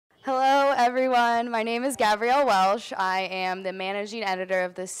everyone. My name is Gabrielle Welsh. I am the managing editor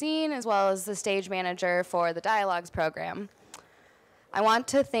of The Scene, as well as the stage manager for the Dialogues program. I want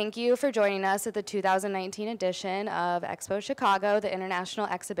to thank you for joining us at the 2019 edition of EXPO Chicago, the International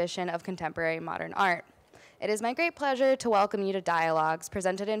Exhibition of Contemporary Modern Art. It is my great pleasure to welcome you to Dialogues,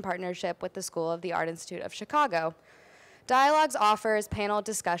 presented in partnership with the School of the Art Institute of Chicago. Dialogues offers panel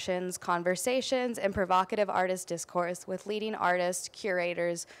discussions, conversations, and provocative artist discourse with leading artists,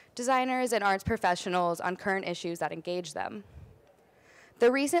 curators, designers, and arts professionals on current issues that engage them.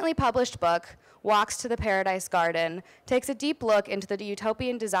 The recently published book, Walks to the Paradise Garden, takes a deep look into the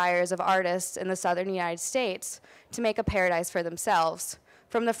utopian desires of artists in the southern United States to make a paradise for themselves,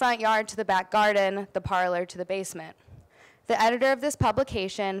 from the front yard to the back garden, the parlor to the basement. The editor of this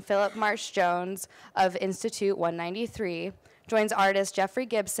publication, Phillip March Jones of Institute 193, joins artists Jeffrey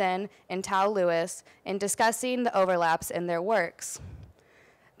Gibson and Tao Lewis in discussing the overlaps in their works.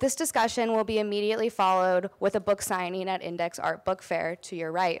 This discussion will be immediately followed with a book signing at Index Art Book Fair to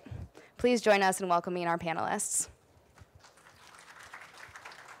your right. Please join us in welcoming our panelists.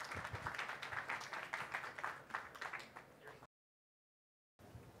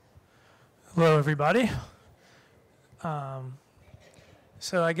 Hello, everybody.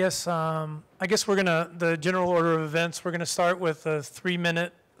 So I guess we're the general order of events, we're gonna start with a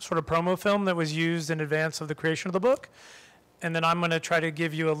 3-minute sort of promo film that was used in advance of the creation of the book. And then I'm gonna try to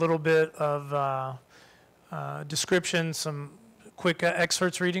give you a little bit of description, some quick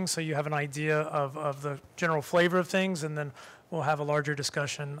excerpts reading so you have an idea of the general flavor of things, and then we'll have a larger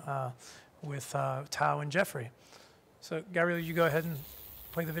discussion with Tao and Jeffrey. So Gabrielle, you go ahead and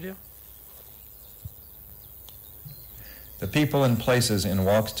play the video. The people and places in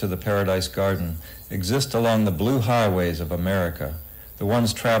Walks to the Paradise Garden exist along the blue highways of America, the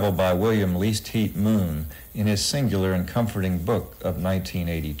ones traveled by William Least Heat Moon in his singular and comforting book of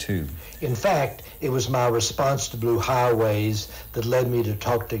 1982. In fact, it was my response to Blue Highways that led me to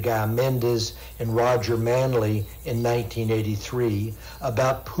talk to Guy Mendez and Roger Manley in 1983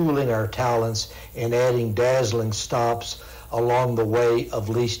 about pooling our talents and adding dazzling stops along the way of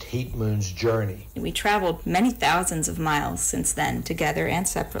Least Heat Moon's journey. We traveled many thousands of miles since then, together and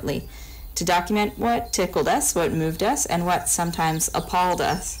separately, to document what tickled us, what moved us, and what sometimes appalled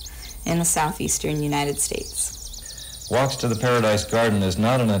us in the southeastern United States. Walks to the Paradise Garden is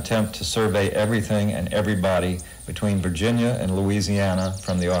not an attempt to survey everything and everybody between Virginia and Louisiana,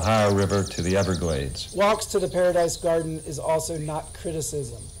 from the Ohio River to the Everglades. Walks to the Paradise Garden is also not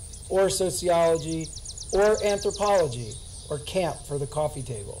criticism, or sociology, or anthropology, or camp for the coffee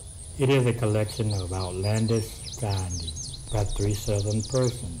table. It is a collection of outlandish findings by 3 Southern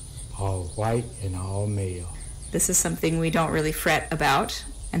persons, all white and all male. This is something we don't really fret about,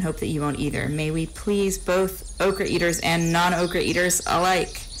 and hope that you won't either. May we please both ochre eaters and non-ochre eaters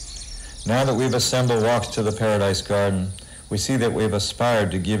alike. Now that we've assembled Walks to the Paradise Garden, we see that we've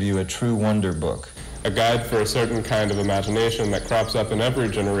aspired to give you a true wonder book. A guide for a certain kind of imagination that crops up in every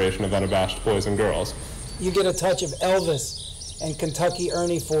generation of unabashed boys and girls. You get a touch of Elvis and Kentucky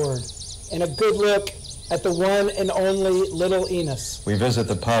Ernie Ford, and a good look at the one and only Little Enos. We visit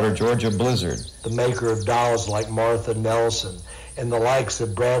the Powder, Georgia Blizzard, the maker of dolls like Martha Nelson, and the likes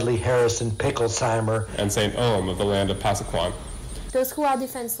of Bradley Harrison Picklesheimer, and St. Ohm of the land of Passaquan. Those who are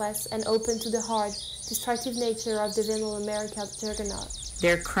defenseless and open to the hard, destructive nature of the Middle America juggernaut.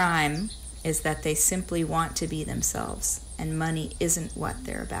 Their crime is that they simply want to be themselves, and money isn't what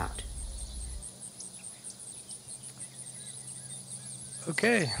they're about.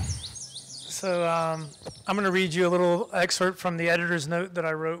 Okay, so I'm going to read you a little excerpt from the editor's note that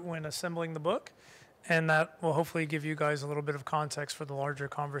I wrote when assembling the book, and that will hopefully give you guys a little bit of context for the larger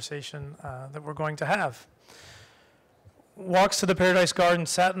conversation that we're going to have. Walks to the Paradise Garden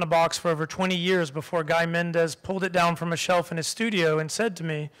sat in a box for over 20 years before Guy Mendez pulled it down from a shelf in his studio and said to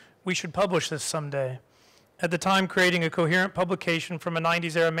me, "We should publish this someday." At the time, creating a coherent publication from a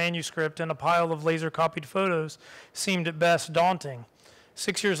 90s-era manuscript and a pile of laser-copied photos seemed at best daunting.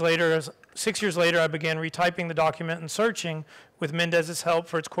 6 years later, I began retyping the document and searching, with Mendez's help,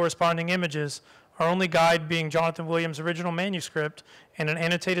 for its corresponding images, our only guide being Jonathan Williams' original manuscript and an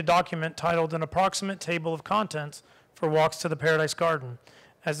annotated document titled An Approximate Table of Contents for Walks to the Paradise Garden.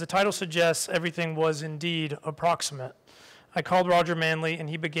 As the title suggests, everything was indeed approximate. I called Roger Manley, and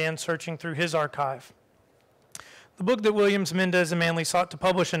he began searching through his archive. The book that Williams, Mendez, and Manley sought to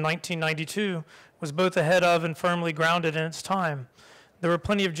publish in 1992 was both ahead of and firmly grounded in its time. There were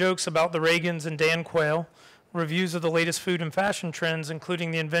plenty of jokes about the Reagans and Dan Quayle, reviews of the latest food and fashion trends, including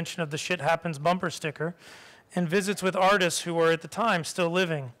the invention of the Shit Happens bumper sticker, and visits with artists who were at the time still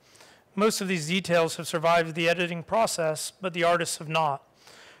living. Most of these details have survived the editing process, but the artists have not.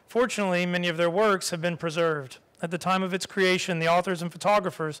 Fortunately, many of their works have been preserved. At the time of its creation, the authors and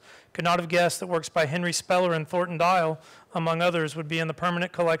photographers could not have guessed that works by Henry Speller and Thornton Dial, among others, would be in the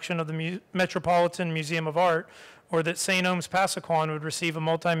permanent collection of the Metropolitan Museum of Art, or that St. Ome's Passaquan would receive a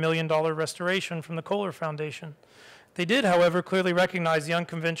multi-million-dollar restoration from the Kohler Foundation. They did, however, clearly recognize the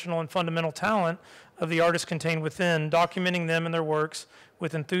unconventional and fundamental talent of the artists contained within, documenting them and their works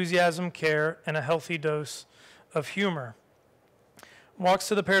with enthusiasm, care, and a healthy dose of humor. Walks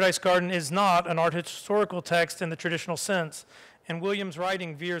to the Paradise Garden is not an art historical text in the traditional sense, and Williams'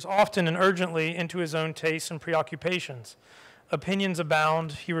 writing veers often and urgently into his own tastes and preoccupations. Opinions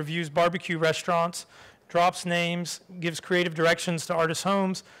abound. He reviews barbecue restaurants, drops names, gives creative directions to artists'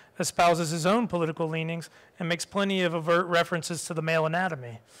 homes, espouses his own political leanings, and makes plenty of overt references to the male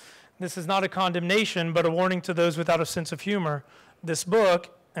anatomy. This is not a condemnation, but a warning to those without a sense of humor. This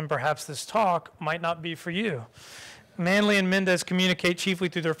book, and perhaps this talk, might not be for you. Manley and Mendez communicate chiefly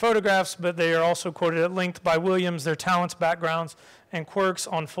through their photographs, but they are also quoted at length by Williams, their talents, backgrounds, and quirks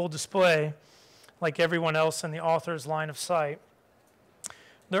on full display, like everyone else in the author's line of sight.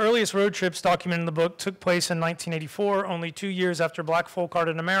 The earliest road trips documented in the book took place in 1984, only 2 years after Black Folk Art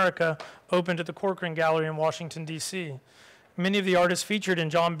in America opened at the Corcoran Gallery in Washington, D.C. Many of the artists featured in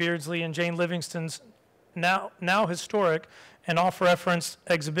John Beardsley and Jane Livingston's now historic and off-referenced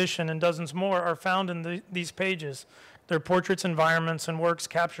exhibition, and dozens more are found in these pages. Their portraits, environments, and works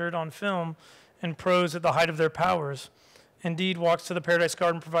captured on film and prose at the height of their powers. Indeed, Walks to the Paradise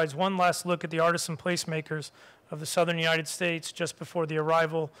Garden provides one last look at the artists and placemakers of the southern United States just before the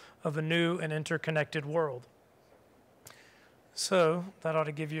arrival of a new and interconnected world. So that ought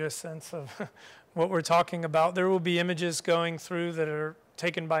to give you a sense of what we're talking about. There will be images going through that are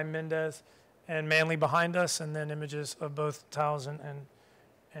taken by Mendez and Manley behind us, and then images of both Tao's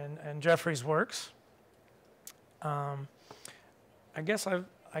and Jeffrey's works. I guess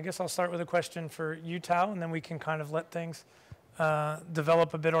I'll start with a question for you, Tao, and then we can kind of let things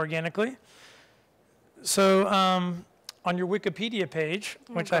develop a bit organically. So on your Wikipedia page,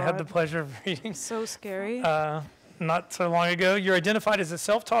 which I had the pleasure of reading. So scary. Not so long ago, you're identified as a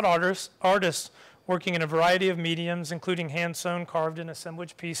self-taught artist working in a variety of mediums, including hand-sewn, carved, and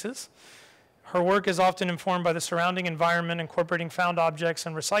assemblage pieces. Her work is often informed by the surrounding environment, incorporating found objects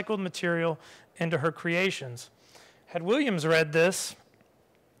and recycled material into her creations. Had Williams read this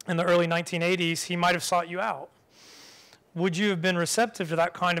in the early 1980s, he might have sought you out. Would you have been receptive to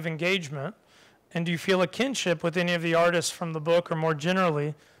that kind of engagement? And do you feel a kinship with any of the artists from the book, or more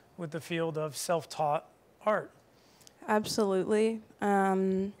generally with the field of self-taught art? Absolutely.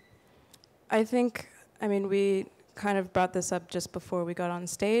 I think, we kind of brought this up just before we got on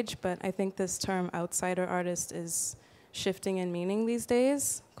stage, but I think this term outsider artist is shifting in meaning these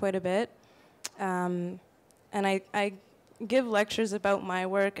days quite a bit. And I give lectures about my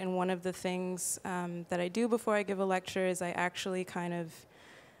work, and one of the things that I do before I give a lecture is I actually kind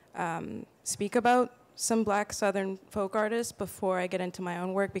of speak about some Black Southern folk artists before I get into my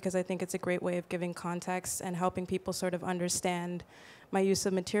own work, because I think it's a great way of giving context and helping people sort of understand my use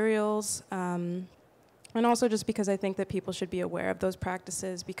of materials. And also just because I think that people should be aware of those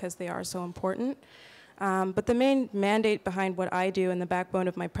practices because they are so important. But the main mandate behind what I do and the backbone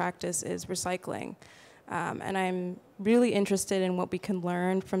of my practice is recycling. And I'm really interested in what we can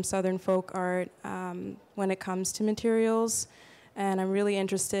learn from Southern folk art when it comes to materials. And I'm really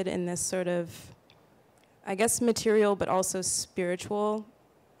interested in this sort of, I guess, material but also spiritual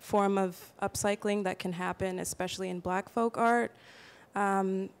form of upcycling that can happen, especially in Black folk art.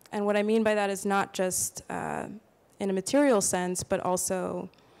 And what I mean by that is not just in a material sense, but also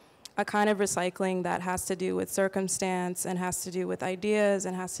a kind of recycling that has to do with circumstance and has to do with ideas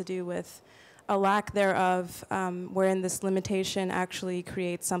and has to do with a lack thereof, wherein this limitation actually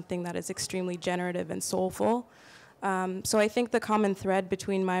creates something that is extremely generative and soulful. So I think the common thread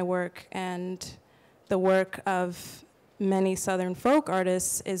between my work and the work of many Southern folk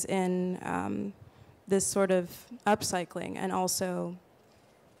artists is in this sort of upcycling, and also,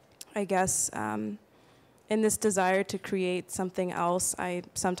 I guess, in this desire to create something else. I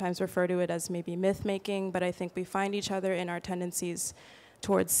sometimes refer to it as maybe myth-making, but I think we find each other in our tendencies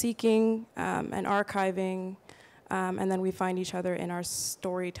towards seeking and archiving, and then we find each other in our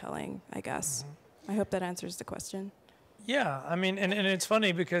storytelling, I guess. I hope that answers the question. Yeah, and it's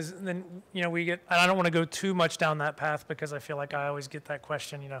funny because then, we get, and I don't want to go too much down that path because I feel like I always get that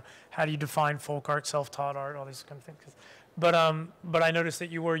question, how do you define folk art, self-taught art, all these kind of things. But I noticed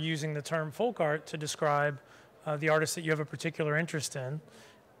that you were using the term folk art to describe the artists that you have a particular interest in.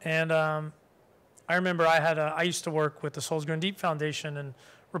 And I remember I used to work with the Souls Grown Deep Foundation, and a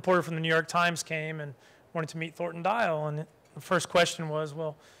reporter from the New York Times came and wanted to meet Thornton Dial. And the first question was,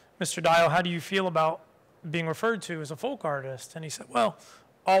 well, Mr. Dial, how do you feel about being referred to as a folk artist? And he said, well,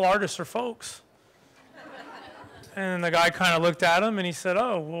 all artists are folks. And the guy kind of looked at him and he said,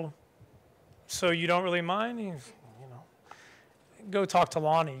 oh, well, so you don't really mind? He's, go talk to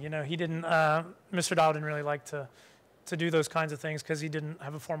Lonnie. He didn't, Mr. Dial didn't really like to do those kinds of things because he didn't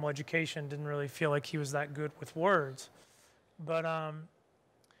have a formal education, didn't really feel like he was that good with words. But I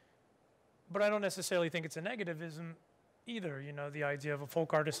don't necessarily think it's a negativism either, the idea of a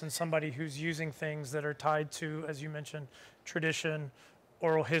folk artist and somebody who's using things that are tied to, as you mentioned, tradition,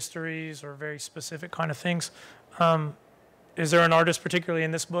 oral histories, or very specific kind of things. Is there an artist, particularly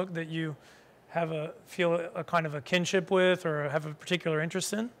in this book, that you feel a kind of a kinship with or have a particular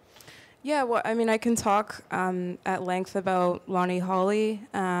interest in? Yeah, well, I mean, I can talk at length about Lonnie Hawley.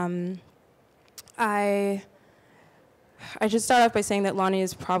 I should start off by saying that Lonnie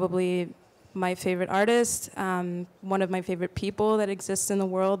is probably my favorite artist, one of my favorite people that exists in the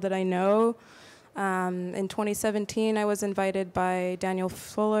world that I know. In 2017, I was invited by Daniel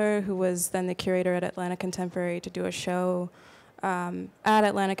Fuller, who was then the curator at Atlanta Contemporary, to do a show at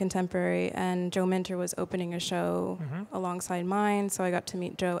Atlanta Contemporary, and Joe Minter was opening a show alongside mine, so I got to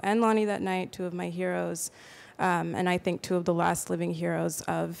meet Joe and Lonnie that night, two of my heroes, and I think two of the last living heroes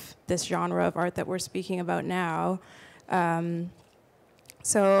of this genre of art that we're speaking about now.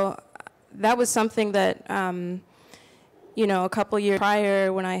 So that was something that, a couple years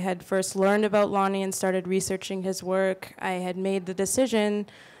prior, when I had first learned about Lonnie and started researching his work, I had made the decision,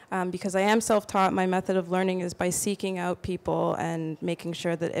 because I am self-taught, my method of learning is by seeking out people and making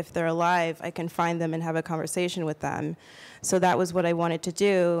sure that if they're alive, I can find them and have a conversation with them. So that was what I wanted to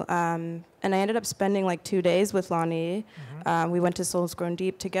do. And I ended up spending like 2 days with Lonnie. We went to Souls Grown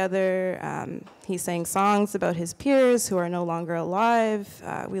Deep together. He sang songs about his peers who are no longer alive.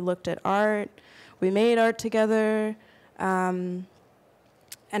 We looked at art. We made art together. And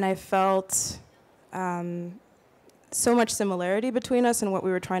I felt so much similarity between us and what we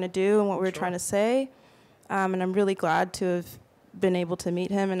were trying to do and what we were trying to say. And I'm really glad to have been able to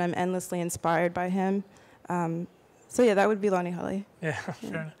meet him, and I'm endlessly inspired by him. So yeah, that would be Lonnie Hawley. Yeah,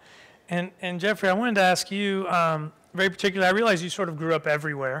 fair enough. And Jeffrey, I wanted to ask you, very particularly, I realize you sort of grew up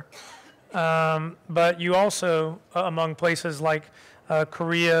everywhere, but you also, among places like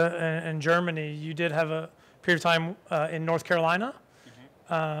Korea and Germany, you did have a period of time in North Carolina.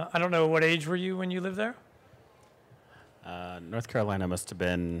 I don't know, what age were you when you lived there? North Carolina must have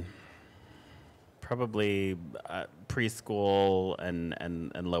been probably preschool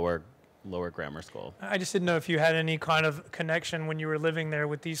and lower grammar school. I just didn't know if you had any kind of connection when you were living there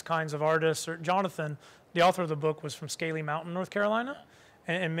with these kinds of artists. Or Jonathan, the author of the book, was from Scaly Mountain, North Carolina,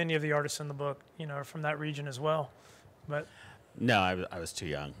 and many of the artists in the book, are from that region as well. But no, I was too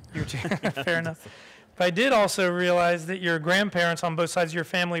young. You were too fair enough. But I did also realize that your grandparents on both sides of your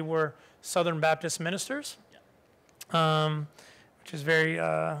family were Southern Baptist ministers, which is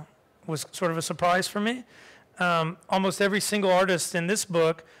was sort of a surprise for me. Almost every single artist in this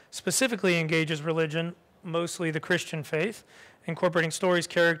book specifically engages religion, mostly the Christian faith, incorporating stories,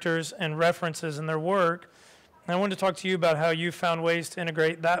 characters, and references in their work. And I wanted to talk to you about how you found ways to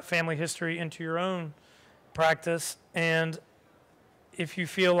integrate that family history into your own practice, and if you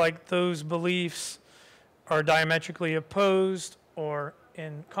feel like those beliefs are diametrically opposed or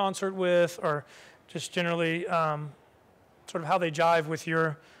in concert with, or just generally sort of how they jive with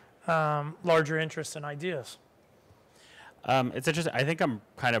your larger interests and ideas. It's interesting. I think I'm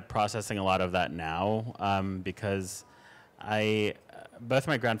kind of processing a lot of that now because both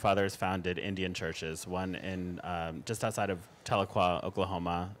my grandfathers founded Indian churches, one in just outside of Tahlequah,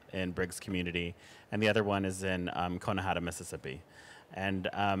 Oklahoma, in Briggs Community, and the other one is in Conehatta, Mississippi. And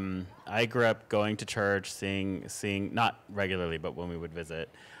I grew up going to church, seeing not regularly, but when we would visit,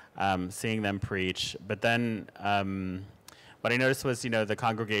 seeing them preach. But then what I noticed was, the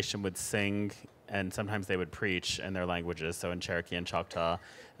congregation would sing, and sometimes they would preach in their languages, so in Cherokee and Choctaw.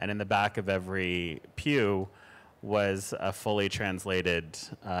 And in the back of every pew was a fully translated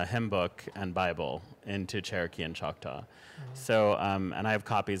hymn book and Bible into Cherokee and Choctaw. So, and I have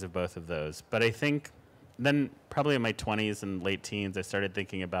copies of both of those. But I think then probably in my 20s and late teens, I started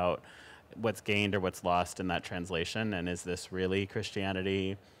thinking about what's gained or what's lost in that translation, and is this really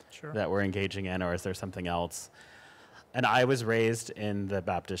Christianity that we're engaging in, or is there something else? And I was raised in the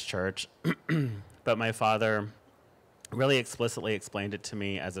Baptist church, but my father really explicitly explained it to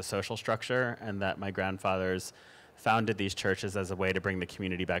me as a social structure, and that my grandfathers founded these churches as a way to bring the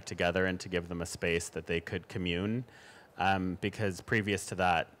community back together and to give them a space that they could commune, because previous to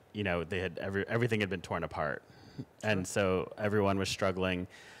that, they had everything had been torn apart, and so everyone was struggling.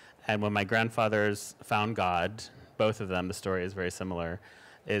 And when my grandfathers found God, both of them, the story is very similar,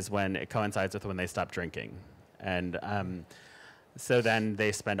 is when it coincides with when they stop drinking. And so then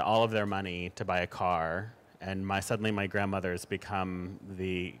they spend all of their money to buy a car, and suddenly my grandmother's become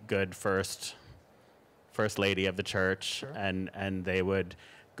the good first lady of the church, sure. and they would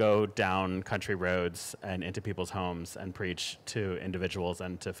go down country roads and into people's homes and preach to individuals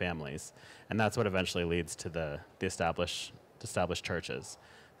and to families. And that's what eventually leads to the established churches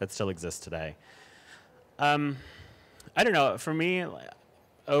that still exist today. I don't know, for me,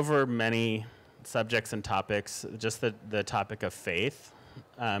 over many subjects and topics, just the topic of faith,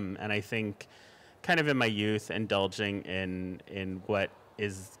 and I think kind of in my youth indulging in what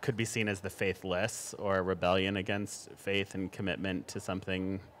could be seen as the faithless, or rebellion against faith and commitment to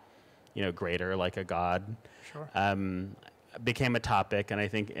something, greater, like a God, sure. Became a topic. And I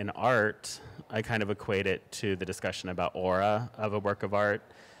think in art, I kind of equate it to the discussion about aura of a work of art.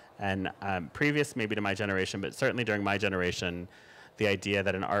 And previous maybe to my generation, but certainly during my generation, the idea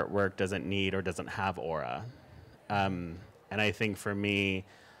that an artwork doesn't need or doesn't have aura. And I think for me,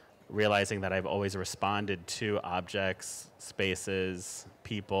 realizing that I've always responded to objects, spaces,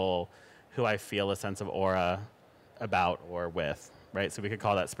 people who I feel a sense of aura about or with, right? So we could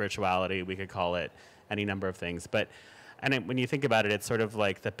call that spirituality, we could call it any number of things. When you think about it, it's sort of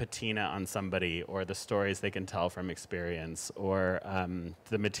like the patina on somebody, or the stories they can tell from experience, or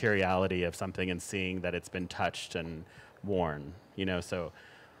the materiality of something and seeing that it's been touched and worn, so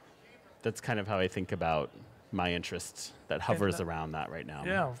that's kind of how I think about my interest that hovers around that right now.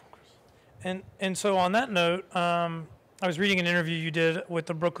 Yeah. And so on that note, I was reading an interview you did with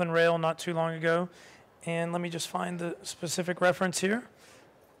the Brooklyn Rail not too long ago, and let me just find the specific reference here.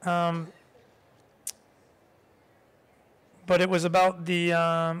 But it was about the,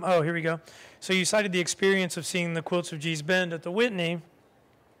 here we go. So you cited the experience of seeing the quilts of Gee's Bend at the Whitney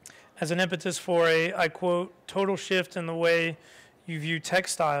as an impetus for a, I quote, total shift in the way you view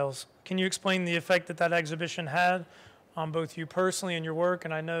textiles. Can you explain the effect that exhibition had on both you personally and your work?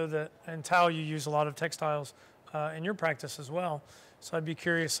 And I know that in Tao you use a lot of textiles in your practice as well. So I'd be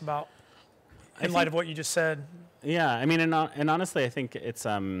curious about, in light of what you just said. Yeah, I mean, and honestly, I think it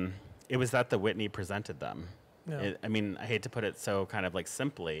was that the Whitney presented them. Yeah. I hate to put it so kind of like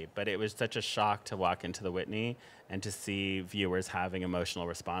simply, but it was such a shock to walk into the Whitney and to see viewers having emotional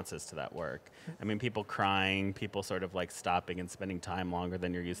responses to that work. I mean, people crying, people sort of like stopping and spending time longer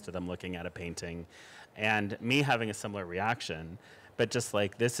than you're used to them looking at a painting. And me having a similar reaction, but just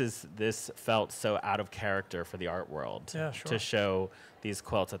like this felt so out of character for the art world, yeah, sure. to show these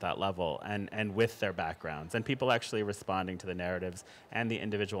quilts at that level and with their backgrounds, and people actually responding to the narratives and the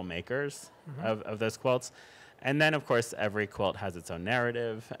individual makers of those quilts. And then, of course, every quilt has its own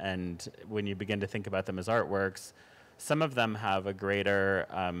narrative, and when you begin to think about them as artworks, some of them have a greater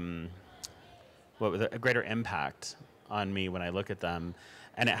impact on me when I look at them.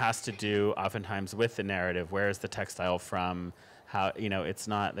 And it has to do oftentimes with the narrative. Where is the textile from? How, it's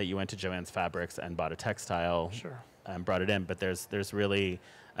not that you went to Joann's Fabrics and bought a textile, sure. and brought it in, but there's really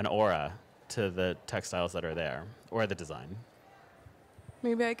an aura to the textiles that are there, or the design.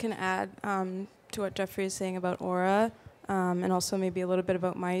 Maybe I can add to what Jeffrey is saying about aura, and also maybe a little bit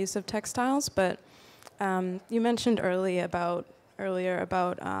about my use of textiles. But you mentioned earlier about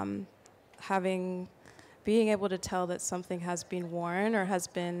being able to tell that something has been worn or has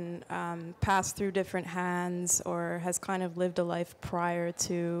been passed through different hands, or has kind of lived a life prior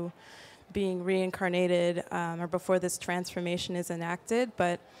to being reincarnated, or before this transformation is enacted.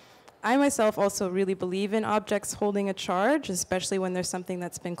 But I myself also really believe in objects holding a charge, especially when there's something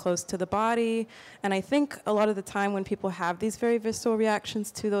that's been close to the body. And I think a lot of the time when people have these very visceral reactions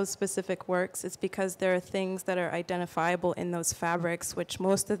to those specific works, it's because there are things that are identifiable in those fabrics, which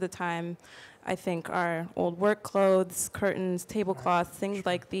most of the time I think are old work clothes, curtains, tablecloths, things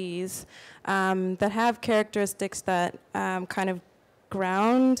like these, that have characteristics that kind of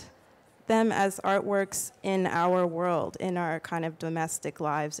ground them as artworks in our world, in our kind of domestic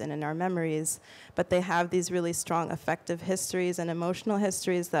lives and in our memories. But they have these really strong affective histories and emotional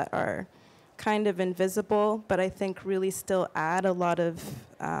histories that are kind of invisible, but I think really still add a lot of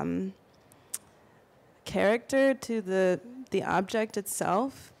character to the object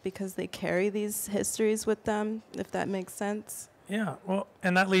itself, because they carry these histories with them, if that makes sense. Yeah, well,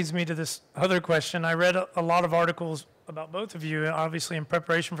 and that leads me to this other question. I read a lot of articles about both of you, obviously in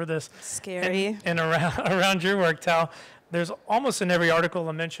preparation for this. Scary. And around your work, Tao, there's almost in every article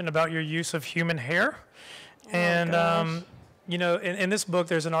a mention about your use of human hair. Oh, and, in this book,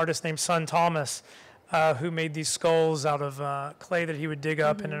 there's an artist named Son Thomas who made these skulls out of clay that he would dig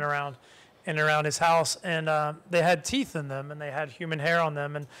up in and around his house. And they had teeth in them, and they had human hair on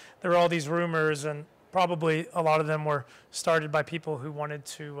them. And there were all these rumors, and probably a lot of them were started by people who wanted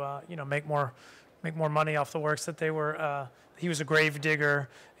to, make more money off the works that they were. He was a grave digger,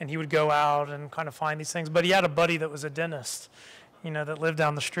 and he would go out and kind of find these things. But he had a buddy that was a dentist, that lived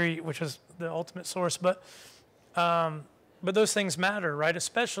down the street, which was the ultimate source. But those things matter, right?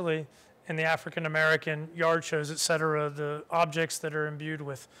 Especially in the African American yard shows, et cetera, the objects that are imbued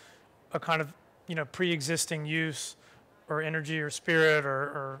with a kind of, pre-existing use or energy or spirit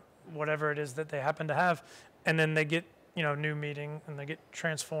or whatever it is that they happen to have, and then they get, new meaning, and they get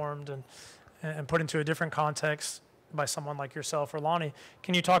transformed and put into a different context by someone like yourself or Lonnie.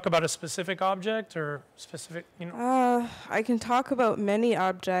 Can you talk about a specific object or specific, I can talk about many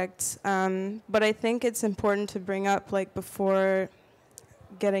objects, but I think it's important to bring up, like, before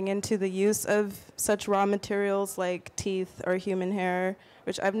getting into the use of such raw materials like teeth or human hair,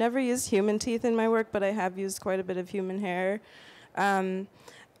 which I've never used human teeth in my work, but I have used quite a bit of human hair.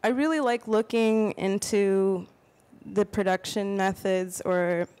 I really like looking into the production methods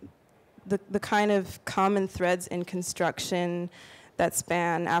or the kind of common threads in construction that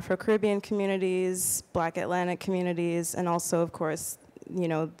span Afro-Caribbean communities, Black Atlantic communities, and also, of course,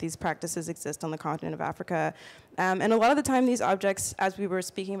 these practices exist on the continent of Africa. And a lot of the time, these objects, as we were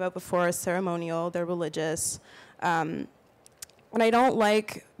speaking about before, are ceremonial, they're religious. And I don't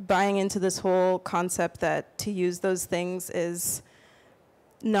like buying into this whole concept that to use those things is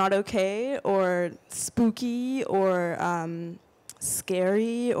not okay or spooky or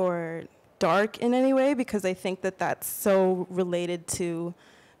scary or dark in any way, because I think that that's so related to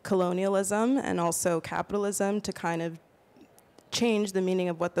colonialism and also capitalism to kind of change the meaning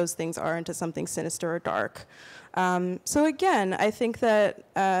of what those things are into something sinister or dark. So again, I think that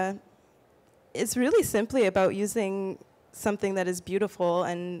it's really simply about using something that is beautiful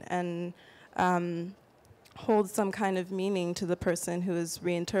and holds some kind of meaning to the person who is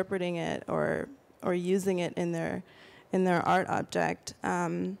reinterpreting it or using it in their art object.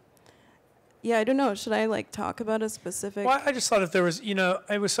 I don't know. Should I talk about a specific? Well, I just thought if there was,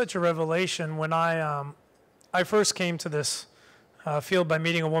 it was such a revelation when I first came to this field by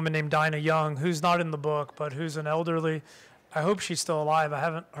meeting a woman named Dinah Young, who's not in the book, but who's an elderly. I hope she's still alive. I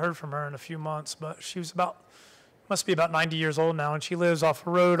haven't heard from her in a few months, but she was must be about 90 years old now, and she lives off a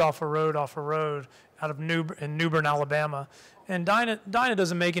road out of in Newbern, Alabama. And Dinah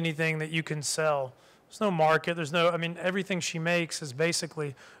doesn't make anything that you can sell. There's no market. Everything she makes is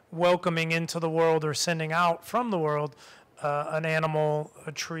basically welcoming into the world or sending out from the world an animal,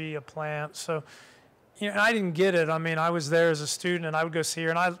 a tree, a plant. So, I didn't get it. I was there as a student, and I would go see her,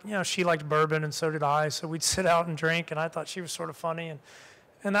 and she liked bourbon, and so did I. So we'd sit out and drink, and I thought she was sort of funny,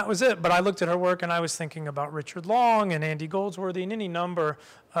 and that was it. But I looked at her work, and I was thinking about Richard Long and Andy Goldsworthy and any number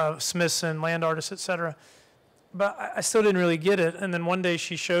of Smithson, land artists, et cetera. But I still didn't really get it. And then one day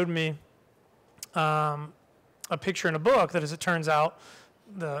she showed me a picture in a book that, as it turns out,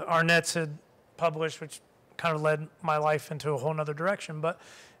 the Arnett's had published, which kind of led my life into a whole other direction. But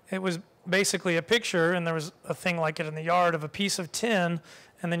it was basically a picture, and there was a thing like it in the yard of a piece of tin,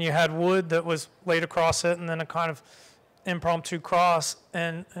 and then you had wood that was laid across it, and then a kind of impromptu cross.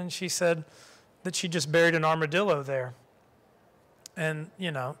 And she said that she just buried an armadillo there. And,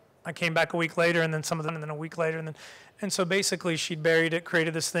 I came back a week later, and then some of them, and then a week later, and so basically she'd buried it,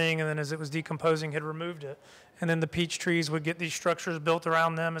 created this thing, and then as it was decomposing, had removed it. And then the peach trees would get these structures built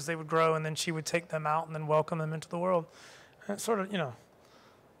around them as they would grow, and then she would take them out and then welcome them into the world. And it sort of,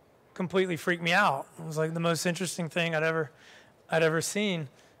 completely freaked me out. It was like the most interesting thing I'd ever seen.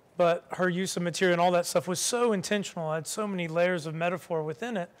 But her use of material and all that stuff was so intentional. It had so many layers of metaphor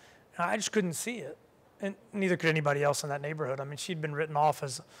within it, and I just couldn't see it. And neither could anybody else in that neighborhood. She'd been written off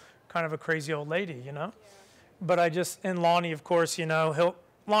as kind of a crazy old lady, Yeah. But and Lonnie, of course,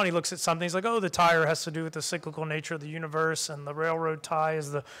 Lonnie looks at something, he's like, oh, the tire has to do with the cyclical nature of the universe, and the railroad tie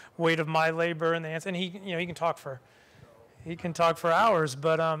is the weight of my labor, and he can talk for hours.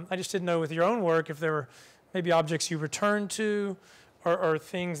 But I just didn't know with your own work if there were maybe objects you returned to, or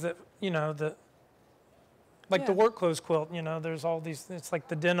things that the work clothes quilt. There's all these. It's like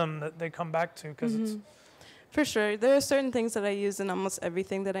the denim that they come back to because it's. For sure. There are certain things that I use in almost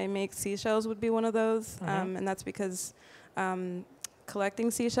everything that I make. Seashells would be one of those. And that's because collecting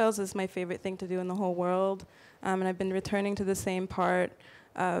seashells is my favorite thing to do in the whole world. And I've been returning to the same part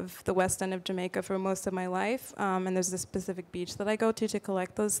of the west end of Jamaica for most of my life. And there's a specific beach that I go to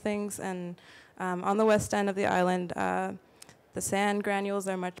collect those things. And on the west end of the island, the sand granules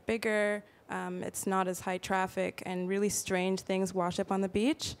are much bigger. It's not as high traffic, and really strange things wash up on the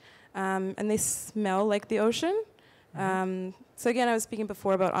beach. And they smell like the ocean. So again, I was speaking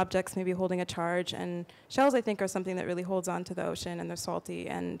before about objects maybe holding a charge, and shells I think are something that really holds on to the ocean, and they're salty,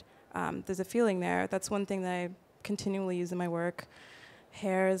 and there's a feeling there. That's one thing that I continually use in my work.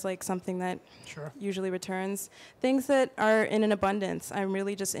 Hair is like something that usually returns. Things that are in an abundance. I'm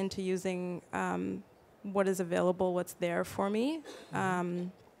really just into using what is available, what's there for me.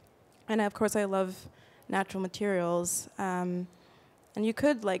 And of course I love natural materials. And you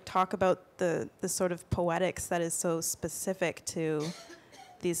could like talk about the sort of poetics that is so specific to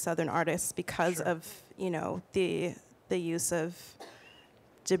these Southern artists because of, you know, the use of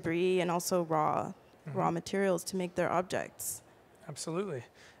debris and also raw materials to make their objects. Absolutely.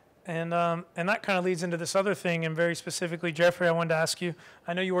 And that kind of leads into this other thing, and very specifically, Jeffrey, I wanted to ask you,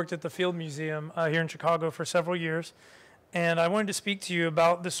 I know you worked at the Field Museum here in Chicago for several years, and I wanted to speak to you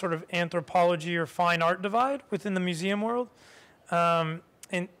about this sort of anthropology or fine art divide within the museum world. So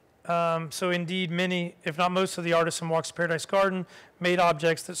indeed, many, if not most of the artists in Walks to Paradise Garden made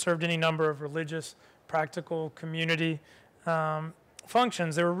objects that served any number of religious, practical, community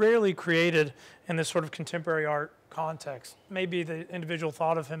functions. They were rarely created in this sort of contemporary art context. Maybe the individual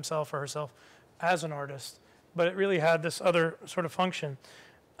thought of himself or herself as an artist, but it really had this other sort of function.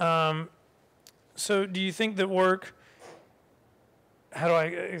 So do you think that work,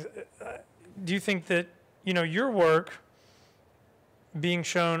 do you think that, you know, your work being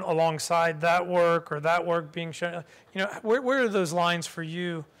shown alongside that work or that work being shown, you know, where do those lines for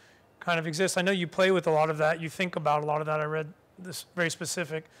you kind of exist? I know you play with a lot of that. You think about a lot of that. I read this very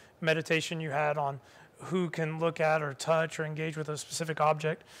specific meditation you had on who can look at or touch or engage with a specific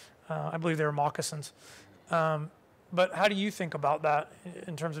object. I believe they were moccasins. But how do you think about that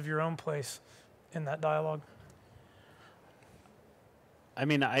in terms of your own place in that dialogue? I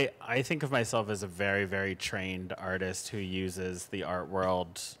mean, I think of myself as a very, very trained artist who uses the art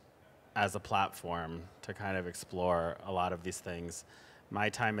world as a platform to kind of explore a lot of these things. My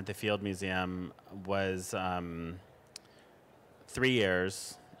time at the Field Museum was 3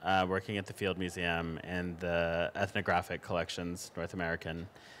 years working at the Field Museum in the ethnographic collections, North American.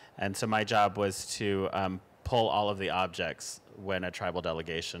 And so my job was to pull all of the objects when a tribal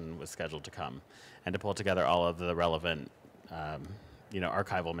delegation was scheduled to come, and to pull together all of the relevant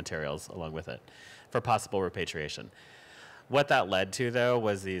archival materials along with it for possible repatriation. What that led to, though,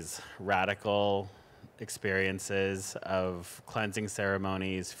 was these radical experiences of cleansing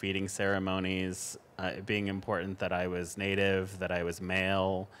ceremonies, feeding ceremonies, it being important that I was Native, that I was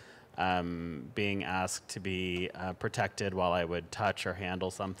male, being asked to be protected while I would touch or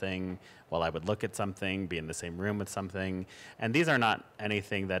handle something, while I would look at something, be in the same room with something. And these are not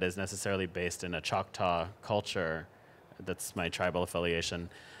anything that is necessarily based in a Choctaw culture. That's my tribal affiliation.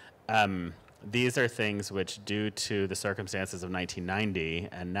 These are things which, due to the circumstances of 1990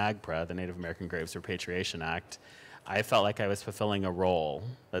 and NAGPRA, the Native American Graves Repatriation Act, I felt like I was fulfilling a role,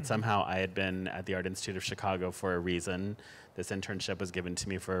 that somehow I had been at the Art Institute of Chicago for a reason. This internship was given to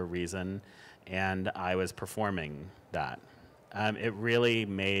me for a reason, and I was performing that. It really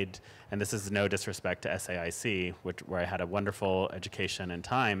made, and this is no disrespect to SAIC, where I had a wonderful education and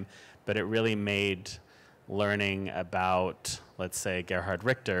time, but it really made learning about, let's say, Gerhard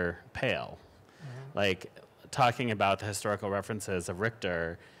Richter pale. Like, talking about the historical references of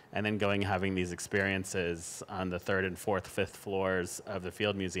Richter and then going having these experiences on the 3rd and 4th, 5th floors of the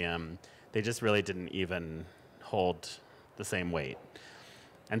Field Museum, they just really didn't even hold the same weight.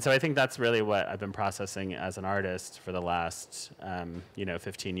 And so I think that's really what I've been processing as an artist for the last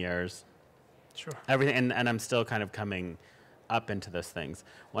 15 years. Sure. Everything, and I'm still kind of coming up into those things.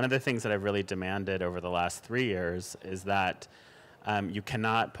 One of the things that I've really demanded over the last 3 years is that you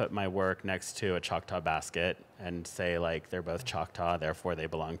cannot put my work next to a Choctaw basket and say, like, they're both Choctaw, therefore they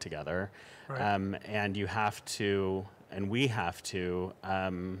belong together. Right. And you have to, and we have to,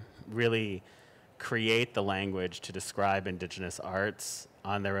 really create the language to describe indigenous arts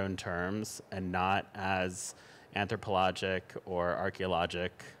on their own terms and not as anthropologic or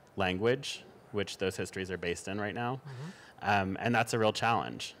archaeologic language, which those histories are based in right now. And that's a real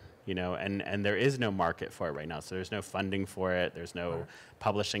challenge. And there is no market for it right now. So there's no funding for it. There's no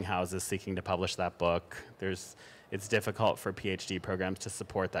publishing houses seeking to publish that book. It's difficult for PhD programs to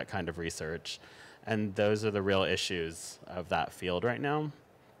support that kind of research. And those are the real issues of that field right now.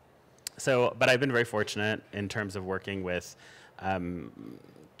 So, but I've been very fortunate in terms of working with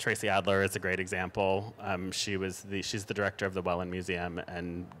Tracy Adler is a great example. She's the director of the Welland Museum,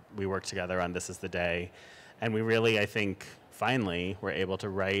 and we worked together on This Is the Day. And we really, I think, finally were able to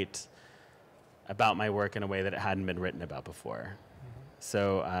write about my work in a way that it hadn't been written about before.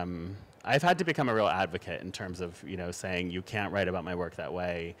 So I've had to become a real advocate in terms of, saying you can't write about my work that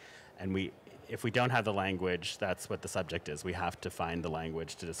way. And if we don't have the language, that's what the subject is. We have to find the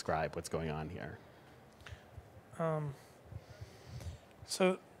language to describe what's going on here.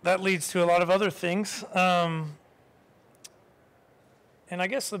 So that leads to a lot of other things. And I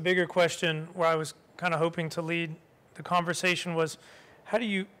guess the bigger question where I was kind of hoping to lead the conversation was, how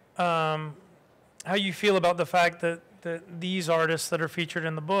you feel about the fact that these artists that are featured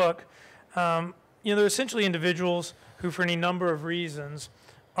in the book, they're essentially individuals who, for any number of reasons,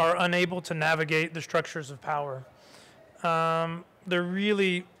 are unable to navigate the structures of power. They're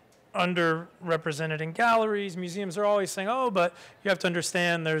really underrepresented in galleries. Museums are always saying, oh, but you have to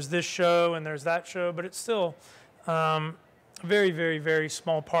understand there's this show and there's that show, but it's still a very, very, very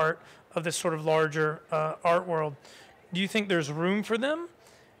small part of this sort of larger art world. Do you think there's room for them?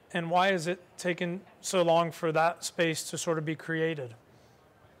 And why has it taken so long for that space to sort of be created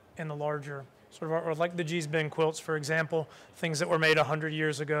in the larger sort of art world? Like the G's Ben quilts, for example, things that were made 100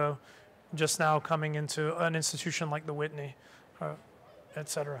 years ago, just now coming into an institution like the Whitney, et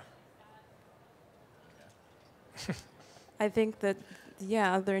cetera. I think that,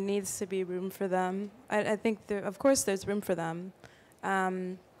 yeah, there needs to be room for them. I think, of course, there's room for them.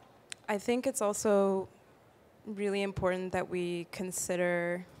 I think it's also really important that we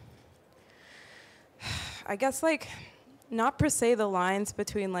consider, I guess, like, not per se the lines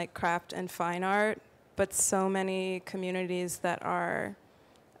between, like, craft and fine art, but so many communities that are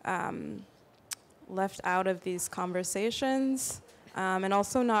left out of these conversations. And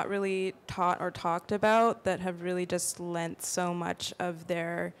also not really taught or talked about, that have really just lent so much of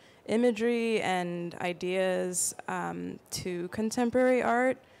their imagery and ideas to contemporary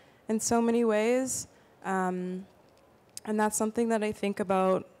art in so many ways. And that's something that I think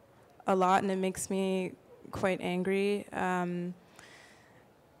about a lot, and it makes me quite angry. And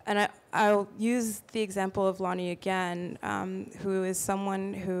I'll use the example of Lonnie again, who is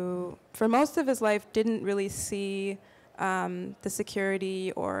someone who, for most of his life, didn't really see the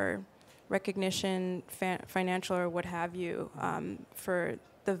security or recognition, financial or what have you, for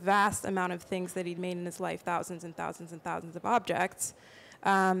the vast amount of things that he'd made in his life, thousands and thousands and thousands of objects.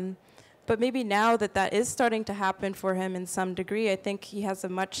 But maybe now that is starting to happen for him in some degree, I think he has a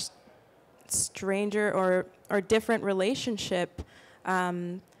much stranger or different relationship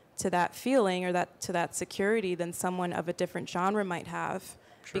to that feeling or to that security than someone of a different genre might have.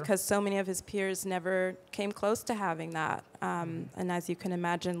 Sure. Because so many of his peers never came close to having that, and as you can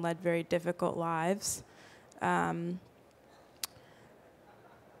imagine, led very difficult lives.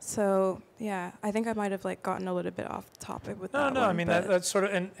 So yeah, I think I might have like gotten a little bit off topic with that. No, I mean that's sort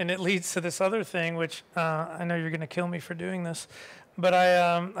of, and it leads to this other thing, which I know you're going to kill me for doing this, but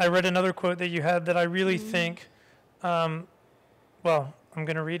I read another quote that you had that I really think, well, I'm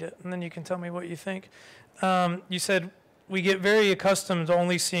going to read it, and then you can tell me what you think. You said, "We get very accustomed to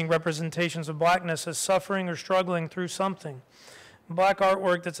only seeing representations of blackness as suffering or struggling through something. Black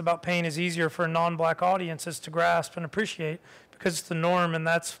artwork that's about pain is easier for non-black audiences to grasp and appreciate because it's the norm, and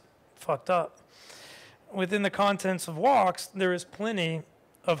that's fucked up. Within the contents of walks, there is plenty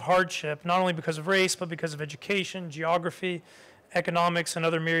of hardship, not only because of race, but because of education, geography, economics, and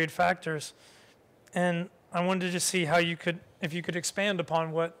other myriad factors." And I wanted to just see how you could, if you could expand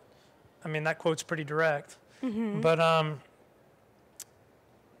upon what, I mean, that quote's pretty direct. Mm-hmm. But,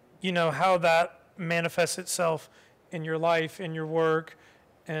 you know, how that manifests itself in your life, in your work,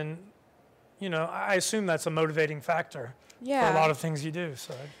 and, you know, I assume that's a motivating factor for a lot of things you do.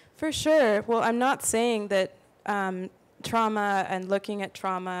 So. For sure. Well, I'm not saying that trauma and looking at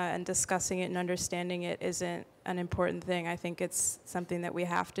trauma and discussing it and understanding it isn't an important thing. I think it's something that we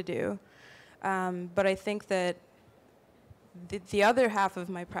have to do. But I think that the other half of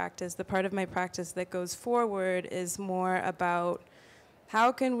my practice, the part of my practice that goes forward, is more about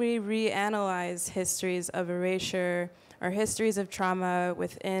how can we reanalyze histories of erasure or histories of trauma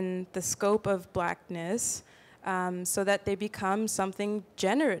within the scope of blackness, so that they become something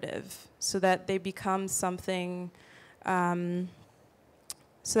generative, so that they become something, so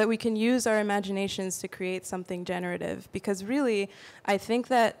that we can use our imaginations to create something generative. Because really, I think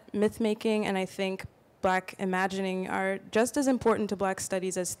that myth-making and I think Black imagining are just as important to Black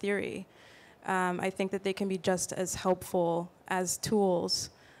studies as theory. I think that they can be just as helpful as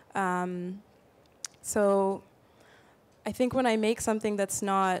tools. So I think when I make something that's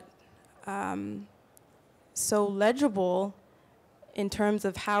not so legible in terms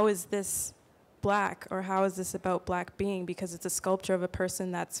of how is this Black or how is this about Black being, because it's a sculpture of a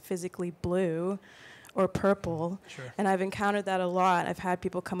person that's physically blue or purple. Sure. And I've encountered that a lot. I've had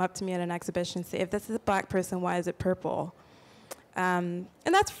people come up to me at an exhibition and say, if this is a Black person, why is it purple? And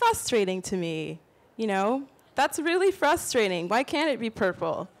that's frustrating to me, you know? That's really frustrating. Why can't it be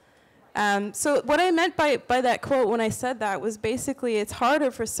purple? So what I meant by that quote when I said that was basically it's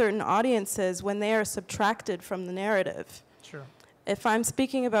harder for certain audiences when they are subtracted from the narrative. Sure. if I'm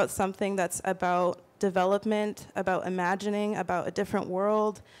speaking about something that's about development, about imagining, about a different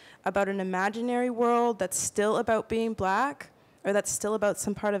world, about an imaginary world that's still about being black, or that's still about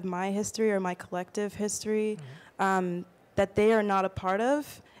some part of my history or my collective history, that they are not a part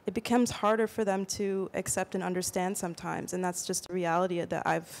of, it becomes harder for them to accept and understand sometimes. And that's just a reality that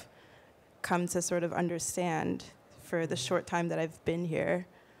I've come to sort of understand for the short time that I've been here.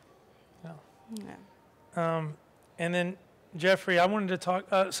 Yeah. And then, Jeffrey, I wanted to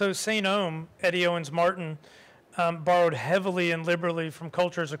talk, so St. Ohm, Eddie Owens Martin, borrowed heavily and liberally from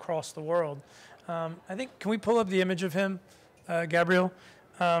cultures across the world. I think, can we pull up the image of him, Gabriel?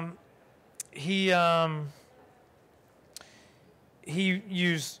 He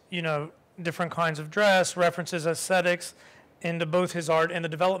used, different kinds of dress, references aesthetics into both his art and the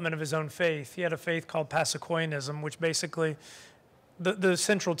development of his own faith. He had a faith called Pasakoyanism, which basically, the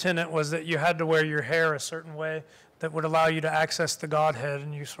central tenet was that you had to wear your hair a certain way that would allow you to access the Godhead,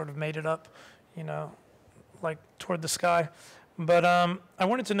 and you sort of made it up, like toward the sky. But I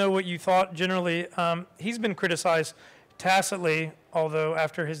wanted to know what you thought generally. He's been criticized tacitly, although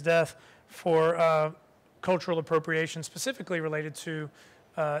after his death, for cultural appropriation, specifically related to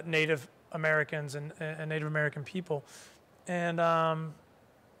Native Americans and Native American people. And I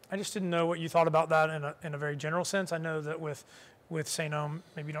just didn't know what you thought about that in a very general sense. I know that with St. Ohm,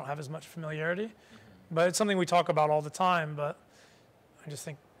 maybe you don't have as much familiarity, but it's something we talk about all the time, but I just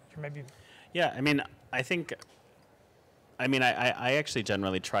think you're maybe... Yeah, I actually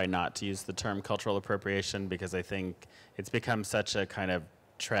generally try not to use the term cultural appropriation because I think it's become such a kind of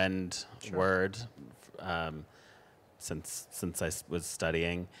trend word since I was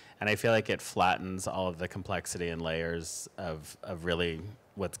studying, and I feel like it flattens all of the complexity and layers of really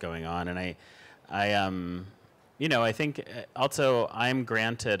what's going on. And I think also I'm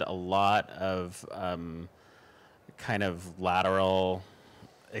granted a lot of kind of lateral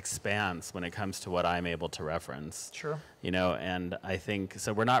expanse when it comes to what I'm able to reference. Sure. And I think,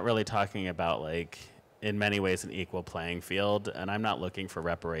 so we're not really talking about, like, in many ways an equal playing field, and I'm not looking for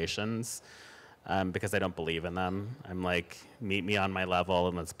reparations because I don't believe in them. I'm like, meet me on my level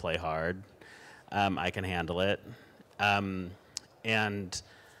and let's play hard. I can handle it. And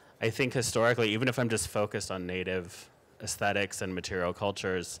I think historically, even if I'm just focused on Native aesthetics and material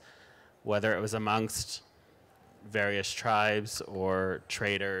cultures, whether it was amongst various tribes or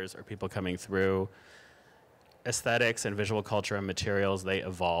traders or people coming through, aesthetics and visual culture and materials, they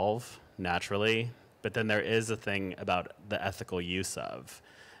evolve naturally, but then there is a thing about the ethical use of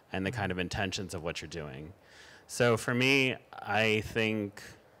and the kind of intentions of what you're doing. So for me, I think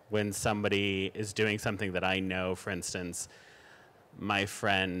when somebody is doing something that I know, for instance, my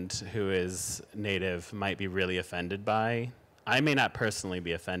friend who is Native might be really offended by, I may not personally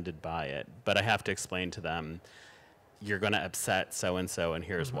be offended by it, but I have to explain to them, you're going to upset so-and-so, and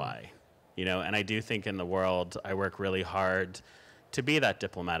here's why. And I do think in the world, I work really hard to be that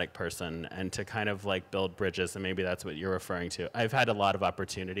diplomatic person and to kind of like build bridges, and maybe that's what you're referring to. I've had a lot of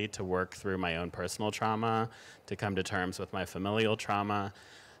opportunity to work through my own personal trauma, to come to terms with my familial trauma.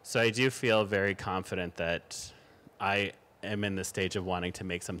 So I do feel very confident that I am in the stage of wanting to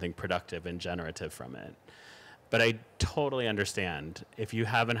make something productive and generative from it. But I totally understand if you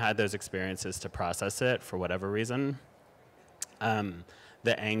haven't had those experiences to process it for whatever reason,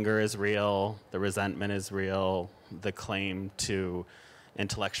 the anger is real, the resentment is real, the claim to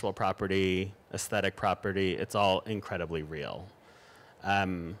intellectual property, aesthetic property, it's all incredibly real.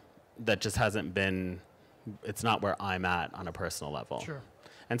 That just hasn't been, it's not where I'm at on a personal level. Sure.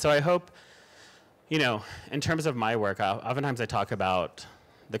 And so I hope, in terms of my work, oftentimes I talk about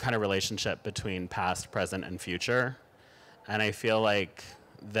the kind of relationship between past, present, and future. And I feel like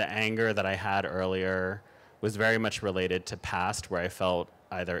the anger that I had earlier was very much related to past, where I felt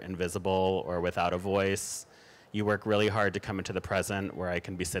either invisible or without a voice. You work really hard to come into the present, where I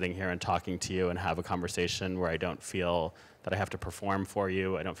can be sitting here and talking to you and have a conversation where I don't feel that I have to perform for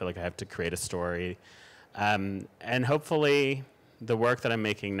you. I don't feel like I have to create a story. And hopefully the work that I'm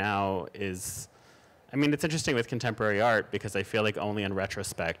making now is, it's interesting with contemporary art because I feel like only in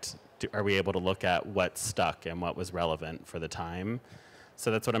retrospect are we able to look at what stuck and what was relevant for the time. So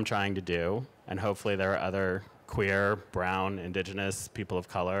that's what I'm trying to do. And hopefully there are other queer, brown, indigenous, people of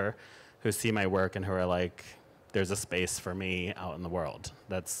color who see my work and who are like, there's a space for me out in the world.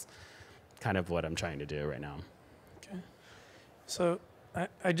 That's kind of what I'm trying to do right now. Okay. So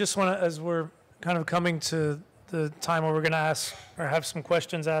I just want to, as we're kind of coming to the time where we're going to ask or have some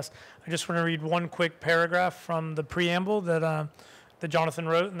questions asked, I just want to read one quick paragraph from the preamble that Jonathan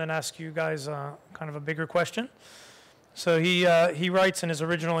wrote and then ask you guys kind of a bigger question. So he writes in his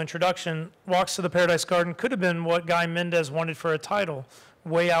original introduction, Walks to the Paradise Garden could have been what Guy Mendez wanted for a title,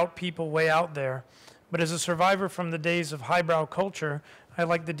 Way Out People, Way Out There. But as a survivor from the days of highbrow culture, I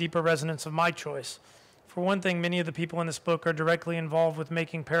like the deeper resonance of my choice. For one thing, many of the people in this book are directly involved with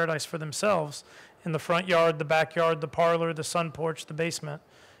making paradise for themselves in the front yard, the backyard, the parlor, the sun porch, the basement.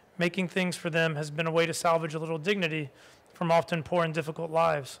 Making things for them has been a way to salvage a little dignity from often poor and difficult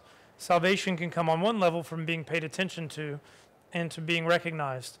lives. Salvation can come on one level from being paid attention to and to being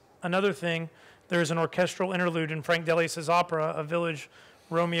recognized. Another thing, there is an orchestral interlude in Frank Delius' opera, A Village,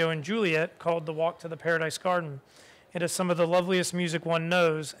 Romeo and Juliet, called The Walk to the Paradise Garden. It is some of the loveliest music one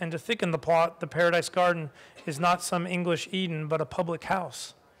knows, and to thicken the plot, the Paradise Garden is not some English Eden, but a public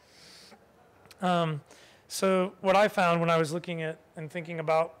house. So what I found when I was looking at and thinking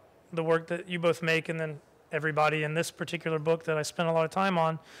about the work that you both make, and then everybody in this particular book that I spent a lot of time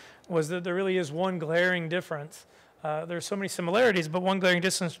on, was that there really is one glaring difference. There's so many similarities, but one glaring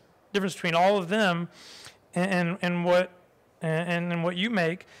difference between all of them and what you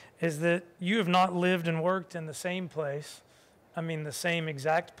make is that you have not lived and worked in the same place, the same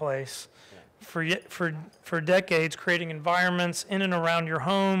exact place, for decades, creating environments in and around your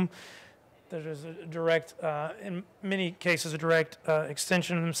home that is a direct, in many cases, a direct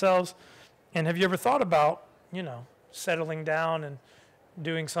extension of themselves. And have you ever thought about, settling down and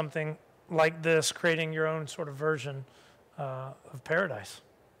doing something like this, creating your own sort of version of paradise?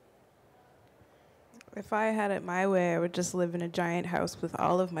 If I had it my way, I would just live in a giant house with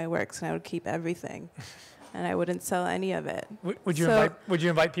all of my works, and I would keep everything, and I wouldn't sell any of it. Would you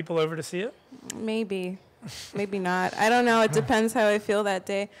invite people over to see it? Maybe, maybe not. I don't know. It depends how I feel that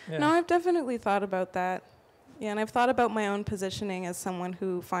day. Yeah. No, I've definitely thought about that. Yeah, and I've thought about my own positioning as someone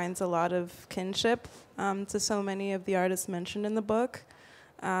who finds a lot of kinship to so many of the artists mentioned in the book,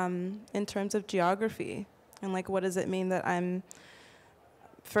 in terms of geography, and what does it mean that I'm,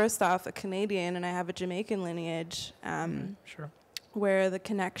 first off, a Canadian and I have a Jamaican lineage, sure, where the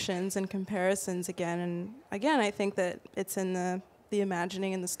connections and comparisons again, I think that it's in the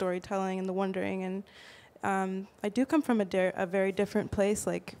imagining and the storytelling and the wondering, and I do come from a very different place,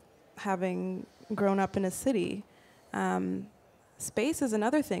 having grown up in a city. Space is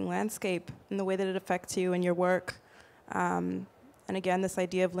another thing, landscape, and the way that it affects you and your work. And again, this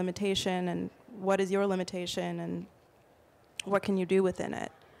idea of limitation, and what is your limitation, and what can you do within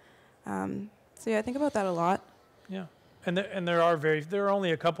it? So yeah, I think about that a lot. Yeah, and there are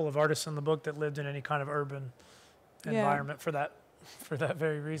only a couple of artists in the book that lived in any kind of urban environment for that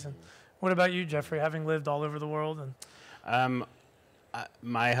very reason. What about you, Jeffrey, having lived all over the world? And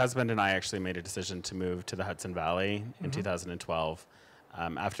my husband and I actually made a decision to move to the Hudson Valley in 2012,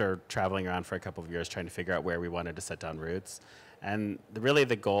 after traveling around for a couple of years trying to figure out where we wanted to set down roots. And really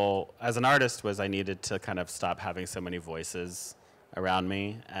the goal as an artist was I needed to kind of stop having so many voices around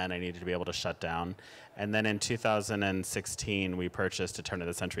me, and I needed to be able to shut down. And then in 2016, we purchased a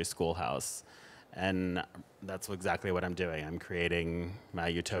turn-of-the-century schoolhouse. And that's exactly what I'm doing. I'm creating my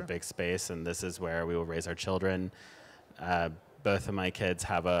utopic space, and this is where we will raise our children. Both of my kids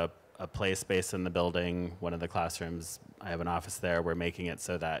have a play space in the building. One of the classrooms, I have an office there. We're making it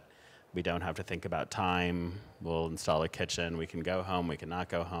so that we don't have to think about time. We'll install a kitchen. We can go home. We can not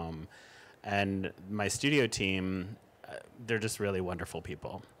go home. And my studio team, they're just really wonderful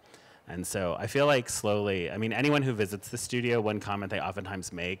people. And so I feel like slowly, anyone who visits the studio, one comment they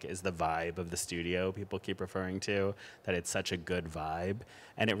oftentimes make is the vibe of the studio. People keep referring to that it's such a good vibe.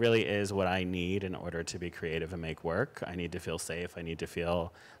 And it really is what I need in order to be creative and make work. I need to feel safe. I need to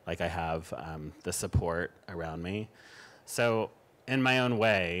feel like I have the support around me. So in my own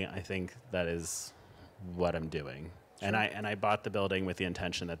way, I think that is what I'm doing. Sure. And I bought the building with the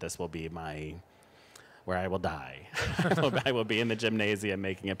intention that this will be where I will die. I will be in the gymnasium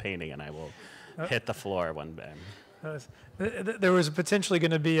making a painting, and I will hit the floor one day. There was potentially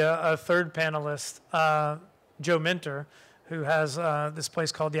going to be a third panelist, Joe Minter, who has this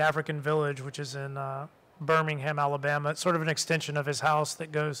place called the African Village, which is in Birmingham, Alabama. It's sort of an extension of his house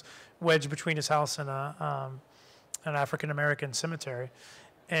that goes wedged between his house and an African-American cemetery.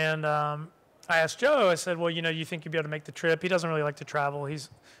 And I asked Joe, I said, well, you think you'd be able to make the trip? He doesn't really like to travel.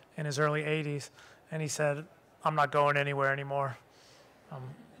 He's in his early 80s. And he said, I'm not going anywhere anymore.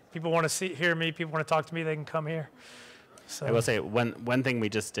 People want to hear me. People want to talk to me. They can come here. So I will say one thing we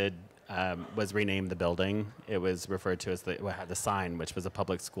just did was rename the building. It was referred to as the sign, which was a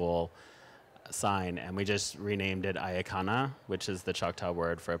public school sign, and we just renamed it Ayakana, which is the Choctaw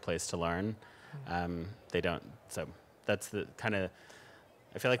word for a place to learn. So that's the kind of,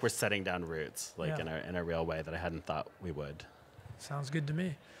 I feel like we're setting down roots, in a real way that I hadn't thought we would. Sounds good to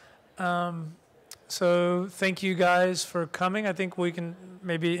me. So thank you guys for coming. I think we can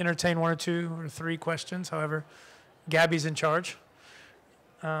maybe entertain 1 or 2 or 3 questions. However, Gabby's in charge.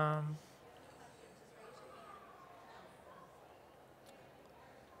 Or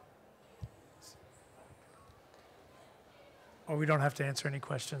we don't have to answer any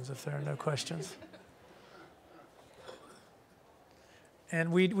questions if there are no questions.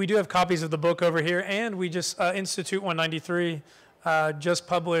 And we do have copies of the book over here, and we just, Institute 193 just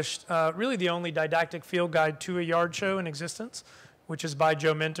published really the only didactic field guide to a yard show in existence, which is by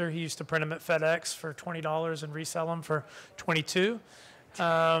Joe Minter. He used to print them at FedEx for $20 and resell them for $22.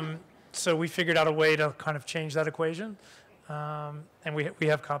 So we figured out a way to kind of change that equation. And we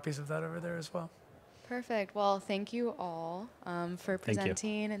have copies of that over there as well. Perfect. Well, thank you all for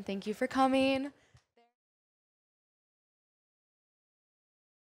presenting, and thank you for coming.